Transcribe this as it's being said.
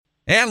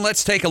And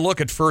let's take a look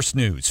at First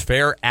News.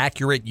 Fair,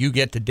 accurate, you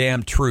get the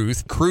damn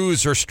truth.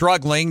 Crews are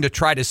struggling to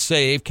try to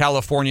save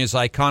California's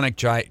iconic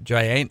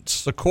giant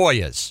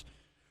sequoias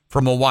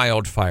from a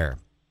wildfire.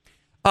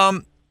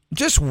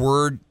 Just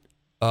word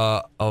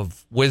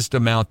of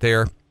wisdom out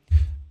there.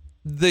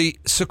 The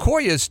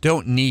sequoias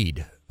don't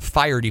need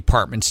fire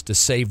departments to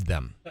save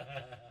them.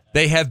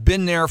 They have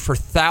been there for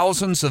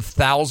thousands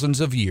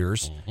of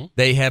years. Mm-hmm.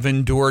 They have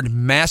endured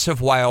massive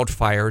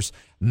wildfires,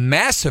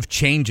 massive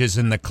changes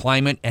in the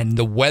climate and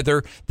the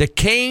weather that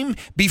came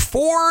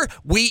before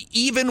we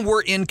even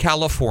were in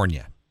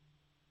California.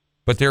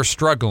 But they're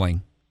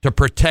struggling to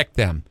protect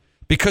them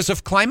because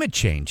of climate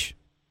change.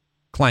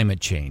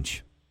 Climate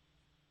change.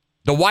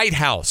 The White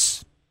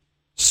House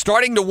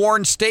starting to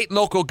warn state and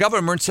local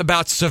governments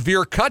about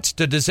severe cuts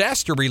to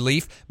disaster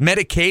relief,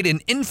 Medicaid,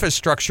 and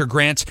infrastructure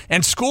grants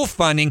and school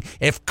funding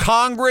if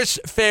Congress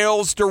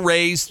fails to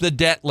raise the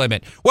debt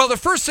limit. Well, the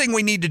first thing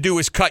we need to do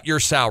is cut your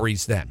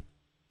salaries then.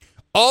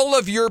 All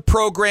of your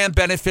program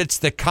benefits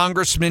that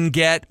congressmen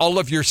get, all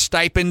of your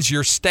stipends,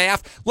 your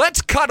staff,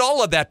 let's cut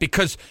all of that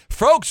because,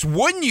 folks,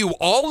 wouldn't you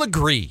all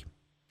agree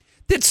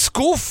that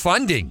school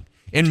funding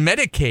and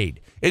Medicaid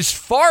is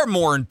far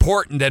more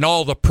important than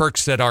all the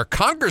perks that our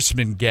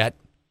congressmen get?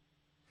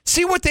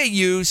 See what they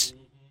use?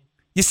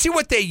 You see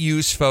what they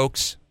use,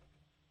 folks?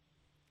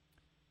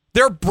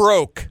 They're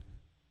broke.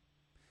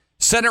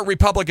 Senate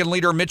Republican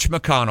leader Mitch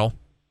McConnell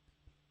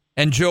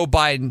and Joe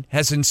Biden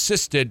has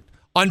insisted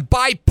on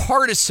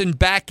bipartisan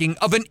backing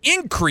of an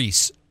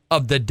increase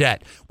of the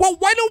debt. Well,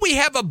 why don't we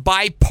have a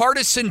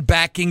bipartisan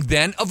backing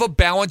then of a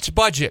balanced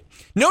budget?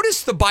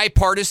 Notice the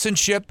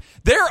bipartisanship.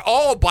 They're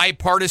all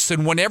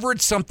bipartisan whenever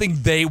it's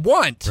something they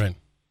want. Right.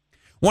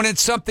 When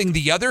it's something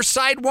the other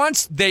side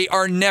wants, they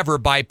are never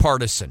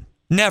bipartisan.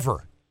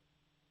 Never.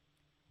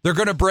 They're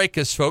going to break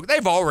us, folks.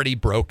 They've already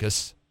broke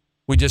us.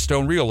 We just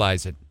don't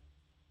realize it.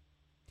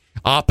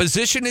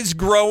 Opposition is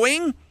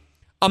growing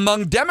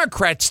among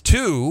Democrats,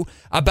 too,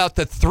 about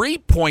the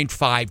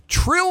 $3.5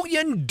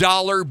 trillion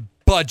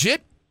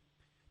budget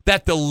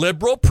that the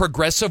liberal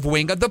progressive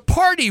wing of the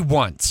party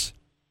wants.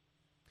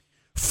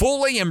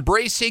 Fully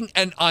embracing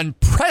an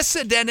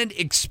unprecedented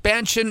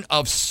expansion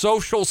of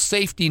social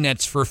safety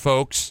nets for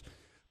folks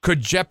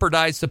could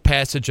jeopardize the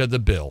passage of the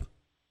bill.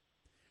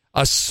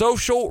 A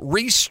social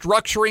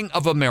restructuring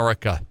of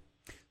America.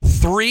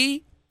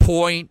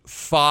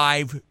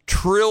 $3.5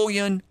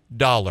 trillion.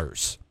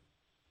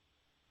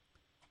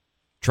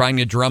 Trying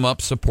to drum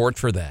up support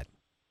for that.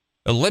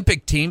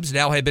 Olympic teams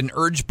now have been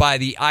urged by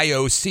the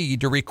IOC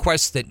to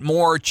request that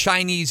more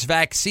Chinese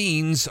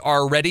vaccines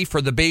are ready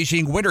for the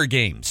Beijing Winter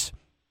Games.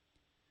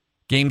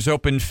 Games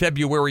open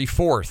February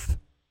 4th.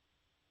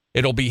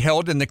 It'll be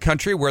held in the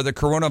country where the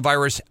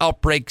coronavirus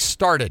outbreak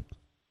started.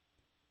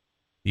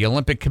 The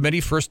Olympic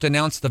Committee first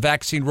announced the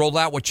vaccine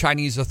rollout with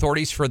Chinese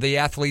authorities for the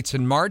athletes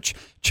in March.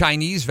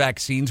 Chinese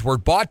vaccines were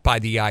bought by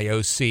the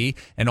IOC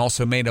and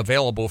also made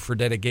available for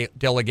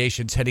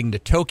delegations heading to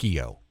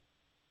Tokyo.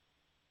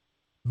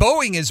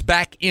 Boeing is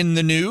back in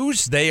the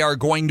news. They are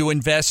going to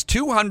invest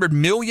 $200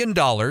 million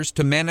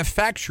to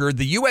manufacture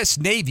the U.S.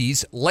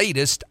 Navy's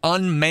latest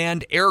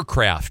unmanned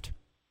aircraft.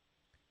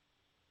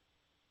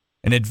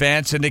 An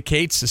advance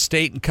indicates the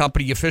state and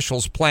company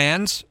officials'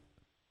 plans.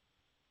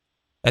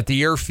 At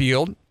the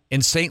airfield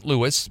in St.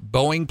 Louis,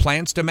 Boeing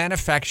plans to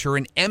manufacture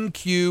an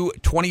MQ-25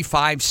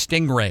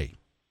 Stingray,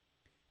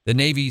 the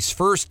Navy's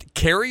first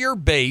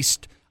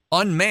carrier-based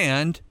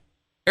unmanned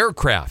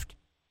aircraft.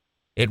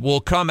 It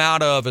will come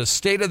out of a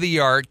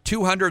state-of-the-art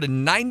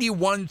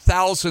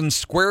 291,000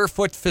 square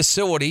foot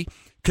facility.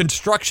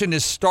 Construction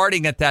is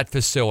starting at that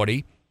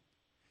facility.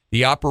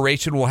 The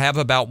operation will have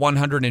about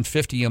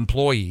 150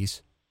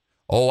 employees.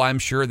 Oh, I'm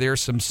sure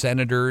there's some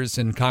senators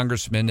and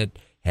congressmen that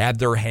had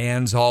their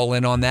hands all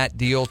in on that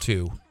deal,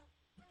 too.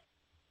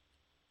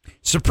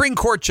 Supreme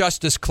Court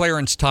Justice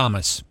Clarence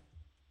Thomas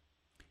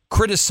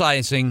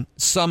criticizing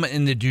some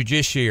in the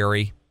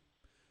judiciary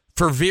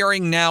for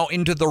veering now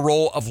into the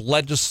role of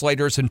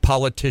legislators and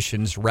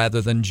politicians rather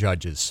than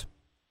judges.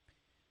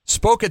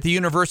 Spoke at the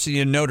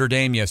University of Notre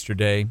Dame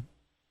yesterday, and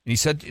he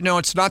said,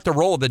 it's not the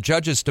role of the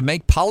judges to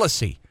make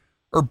policy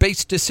or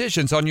base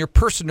decisions on your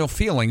personal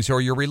feelings or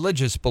your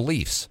religious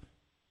beliefs.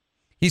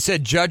 He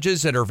said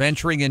judges that are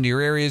venturing into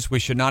areas we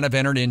should not have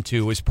entered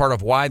into is part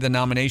of why the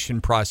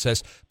nomination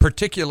process,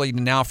 particularly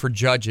now for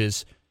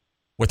judges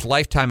with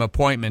lifetime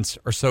appointments,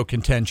 are so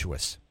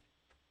contentious.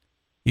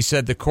 He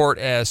said the court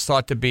is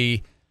thought to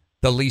be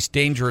the least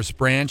dangerous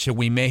branch, and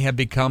we may have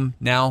become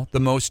now the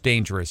most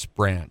dangerous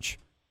branch.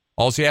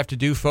 All you have to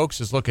do, folks,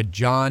 is look at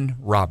John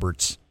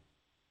Roberts,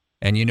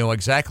 and you know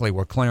exactly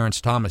what Clarence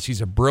Thomas,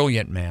 he's a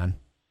brilliant man.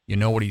 You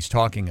know what he's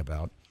talking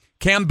about.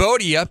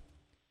 Cambodia,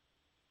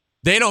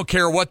 they don't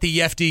care what the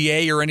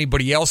FDA or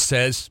anybody else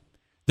says.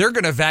 They're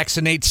going to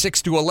vaccinate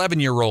 6 to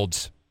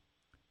 11-year-olds,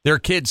 their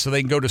kids, so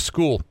they can go to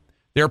school.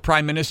 Their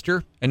prime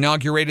minister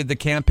inaugurated the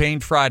campaign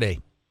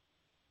Friday,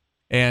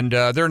 and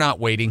they're not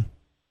waiting.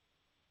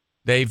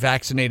 They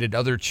vaccinated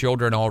other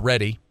children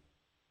already.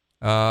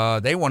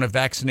 They want to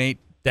vaccinate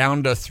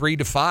down to 3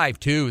 to 5,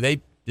 too.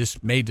 They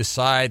just may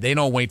decide. They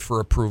don't wait for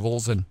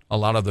approvals in a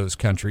lot of those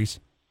countries.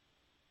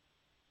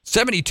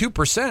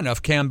 72%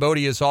 of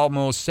Cambodia's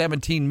almost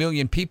 17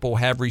 million people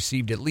have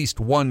received at least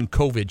one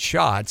COVID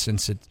shot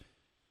since it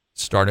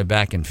started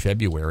back in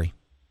February.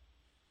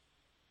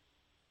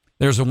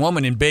 There's a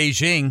woman in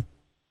Beijing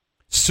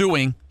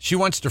suing. She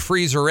wants to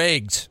freeze her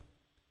eggs.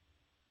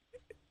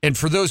 And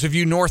for those of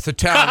you north of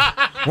town,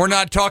 we're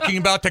not talking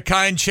about the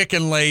kind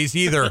chicken lays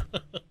either.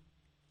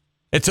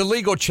 It's a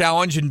legal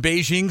challenge in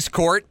Beijing's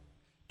court.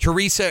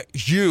 Teresa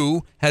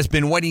Zhu has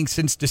been waiting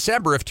since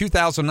December of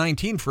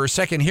 2019 for a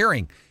second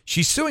hearing.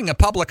 She's suing a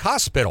public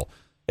hospital.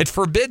 It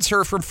forbids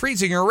her from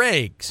freezing her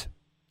eggs,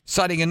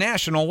 citing a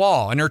national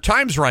law, and her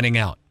time's running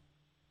out.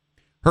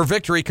 Her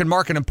victory could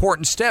mark an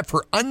important step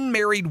for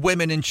unmarried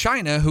women in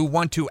China who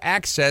want to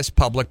access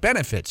public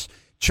benefits.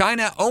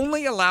 China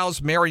only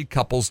allows married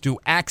couples to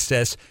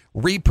access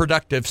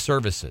reproductive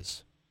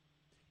services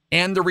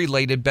and the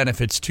related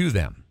benefits to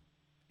them.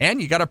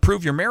 And you got to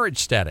prove your marriage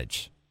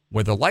status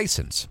with a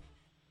license.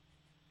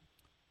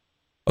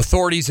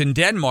 Authorities in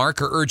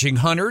Denmark are urging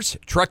hunters,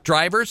 truck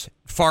drivers,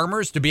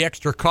 farmers to be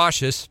extra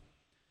cautious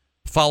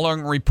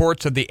following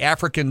reports of the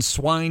African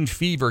swine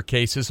fever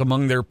cases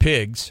among their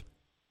pigs.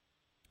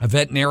 A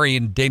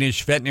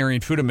Danish Veterinary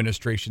and Food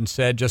Administration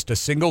said just a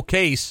single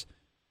case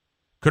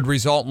could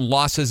result in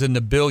losses in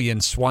the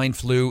billions. Swine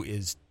flu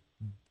is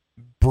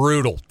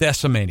brutal,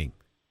 decimating.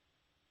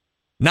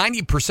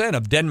 90%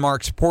 of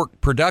Denmark's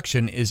pork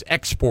production is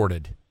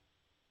exported,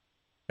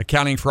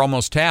 accounting for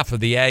almost half of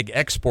the ag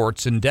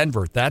exports in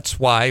Denver. That's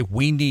why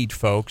we need,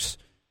 folks,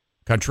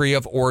 country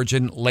of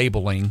origin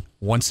labeling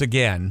once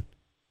again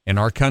in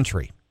our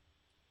country.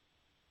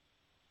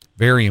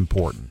 Very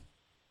important.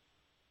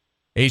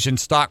 Asian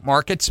stock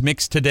markets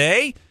mixed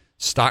today.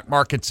 Stock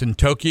markets in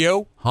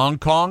Tokyo, Hong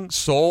Kong,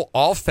 Seoul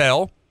all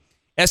fell.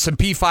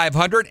 S&P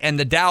 500 and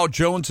the Dow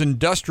Jones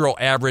Industrial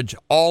Average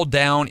all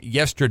down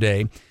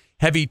yesterday.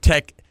 Heavy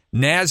tech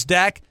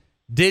NASDAQ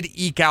did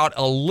eke out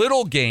a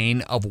little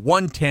gain of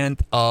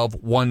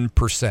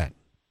 0.1%.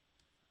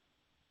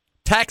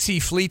 Taxi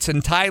fleets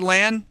in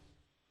Thailand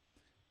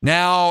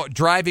now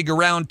driving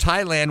around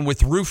Thailand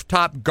with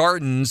rooftop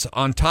gardens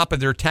on top of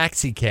their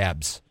taxi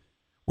cabs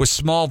with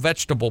small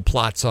vegetable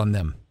plots on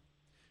them.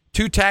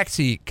 2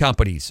 taxi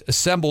companies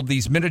assembled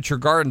these miniature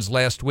gardens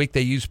last week.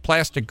 They used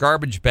plastic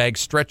garbage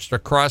bags stretched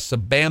across a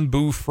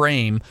bamboo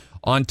frame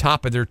on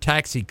top of their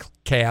taxi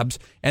cabs,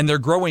 and they're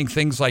growing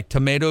things like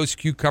tomatoes,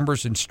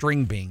 cucumbers, and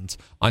string beans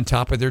on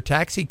top of their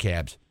taxi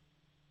cabs.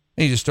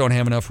 They just don't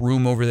have enough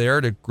room over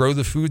there to grow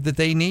the food that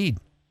they need.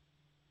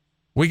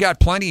 We got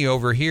plenty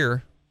over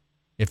here.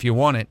 If you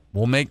want it,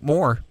 we'll make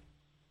more.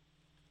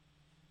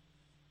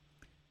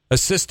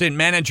 Assistant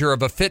manager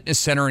of a fitness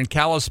center in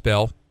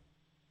Kalispell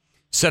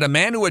said a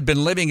man who had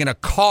been living in a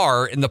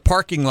car in the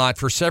parking lot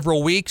for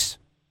several weeks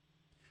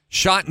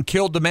shot and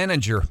killed the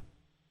manager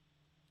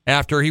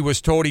after he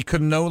was told he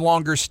could no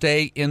longer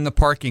stay in the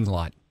parking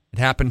lot. It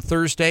happened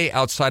Thursday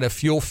outside of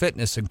Fuel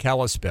Fitness in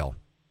Kalispell.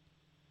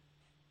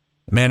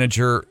 The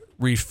manager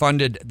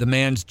refunded the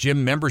man's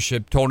gym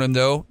membership, told him,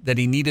 though, that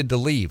he needed to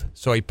leave.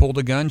 So he pulled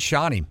a gun,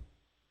 shot him.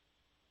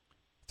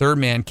 Third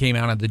man came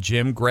out of the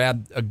gym,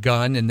 grabbed a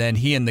gun, and then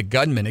he and the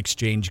gunman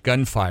exchanged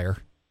gunfire.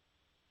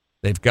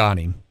 They've got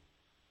him.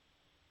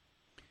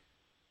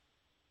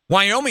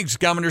 Wyoming's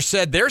governor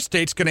said their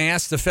state's going to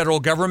ask the federal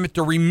government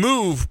to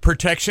remove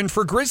protection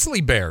for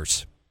grizzly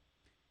bears.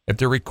 If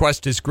the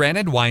request is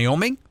granted,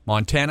 Wyoming,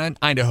 Montana, and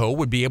Idaho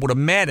would be able to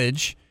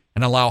manage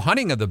and allow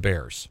hunting of the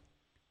bears.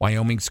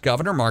 Wyoming's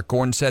governor, Mark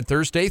Gordon, said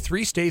Thursday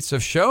 3 states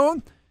have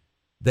shown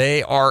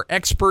they are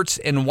experts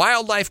in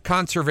wildlife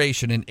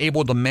conservation and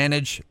able to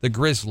manage the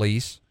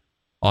grizzlies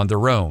on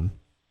their own.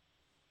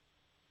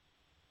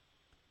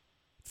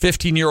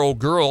 15-year-old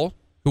girl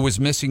who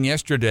was missing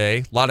yesterday.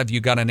 A lot of you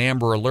got an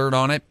Amber Alert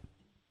on it.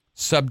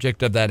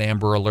 Subject of that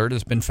Amber Alert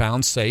has been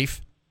found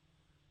safe.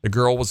 The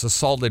girl was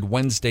assaulted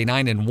Wednesday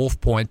night in Wolf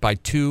Point by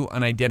 2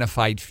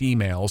 unidentified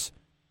females,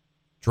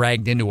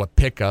 dragged into a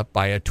pickup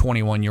by a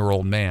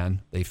 21-year-old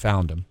man. They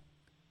found him.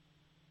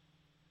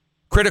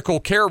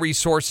 Critical care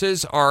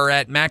resources are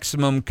at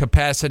maximum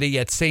capacity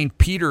at St.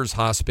 Peter's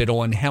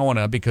Hospital in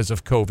Helena because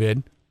of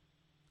COVID.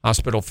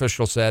 Hospital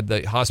officials said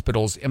the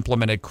hospital's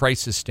implemented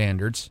crisis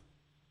standards.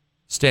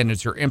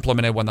 Standards are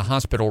implemented when the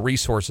hospital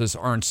resources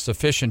aren't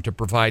sufficient to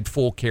provide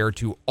full care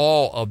to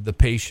all of the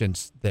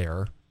patients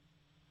there.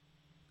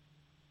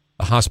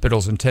 The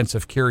hospital's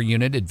intensive care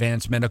unit,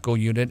 advanced medical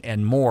unit,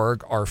 and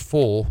morgue are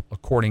full,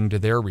 according to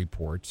their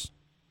reports.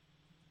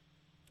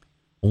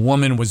 A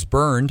woman was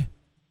burned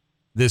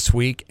this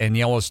week in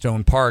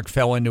Yellowstone Park,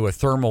 fell into a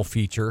thermal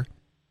feature.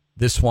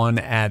 This one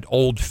at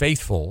Old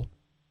Faithful.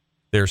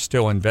 They're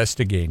still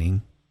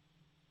investigating.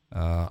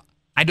 I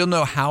don't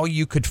know how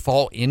you could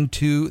fall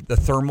into the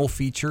thermal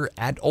feature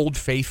at Old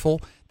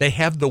Faithful. They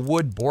have the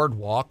wood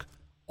boardwalk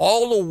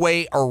all the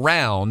way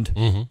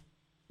around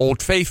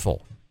Old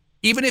Faithful.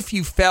 Even if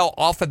you fell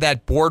off of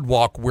that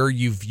boardwalk where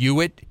you view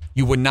it,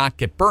 you would not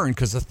get burned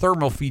because the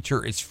thermal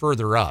feature is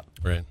further up.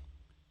 Right.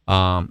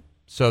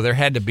 So there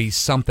had to be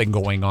something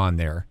going on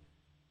there.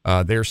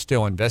 They're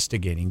still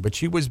investigating, but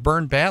she was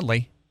burned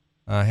badly,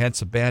 had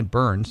some bad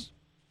burns.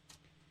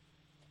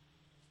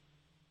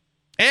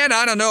 And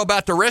I don't know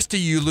about the rest of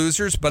you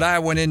losers, but I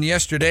went in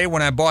yesterday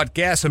when I bought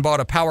gas and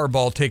bought a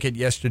Powerball ticket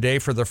yesterday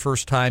for the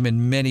first time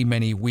in many,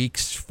 many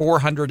weeks.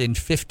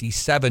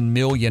 $457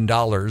 million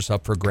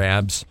up for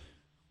grabs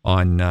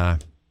on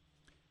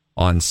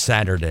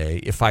Saturday.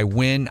 If I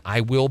win,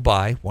 I will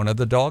buy one of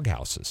the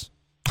doghouses.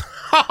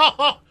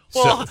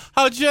 Well,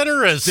 how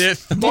generous.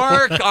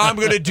 Mark, I'm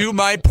going to do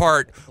my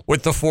part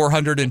with the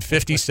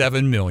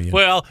 $457 million.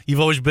 Well, you've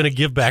always been a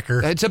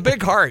give-backer. It's a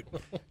big heart.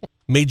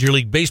 Major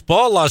League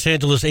Baseball, Los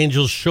Angeles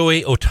Angels'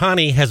 Shohei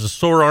Ohtani has a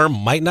sore arm,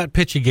 might not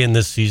pitch again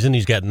this season.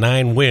 He's got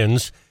 9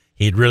 wins.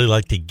 He'd really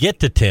like to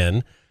get to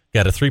 10.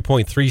 Got a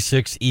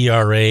 3.36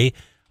 ERA.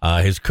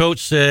 His coach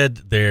said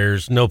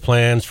there's no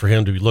plans for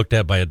him to be looked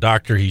at by a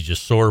doctor. He's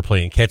just sore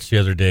playing catch the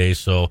other day.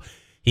 So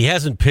he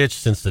hasn't pitched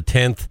since the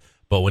 10th,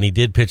 but when he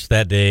did pitch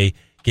that day,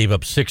 gave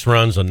up 6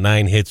 runs on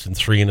 9 hits and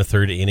 3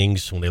 1/3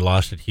 innings when they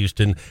lost at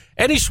Houston.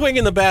 And he's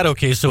swinging the bat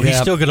okay, so he's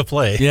still going to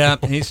play. Yeah,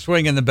 he's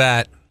swinging the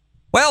bat.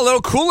 Well, a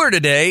little cooler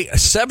today,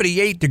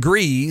 78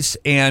 degrees,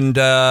 and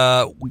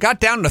we got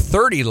down to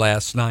 30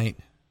 last night.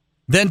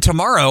 Then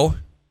tomorrow,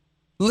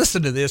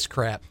 listen to this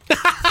crap,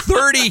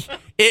 30.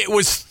 It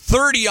was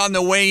 30 on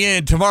the way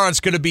in. Tomorrow it's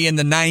going to be in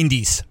the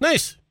 90s.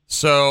 Nice.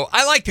 So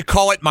I like to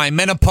call it my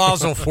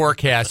menopausal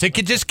forecast. It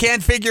just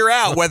can't figure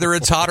out whether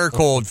it's hot or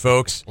cold,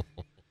 folks.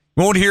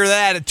 Won't hear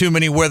that at too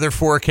many weather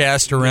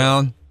forecasts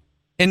around.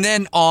 And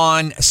then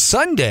on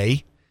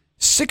Sunday,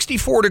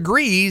 64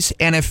 degrees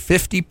and a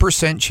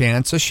 50%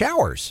 chance of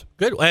showers.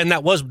 Good. And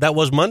that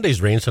was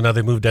Monday's rain, so now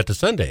they moved that to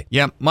Sunday.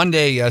 Yeah,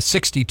 Monday,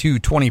 62,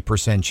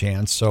 20%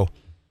 chance. So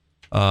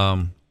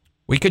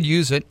we could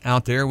use it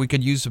out there. We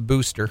could use a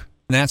booster.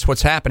 And that's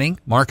what's happening.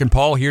 Mark and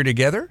Paul here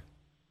together.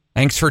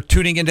 Thanks for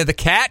tuning into The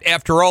Cat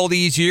after all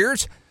these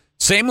years.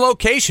 Same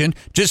location,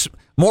 just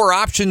more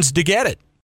options to get it.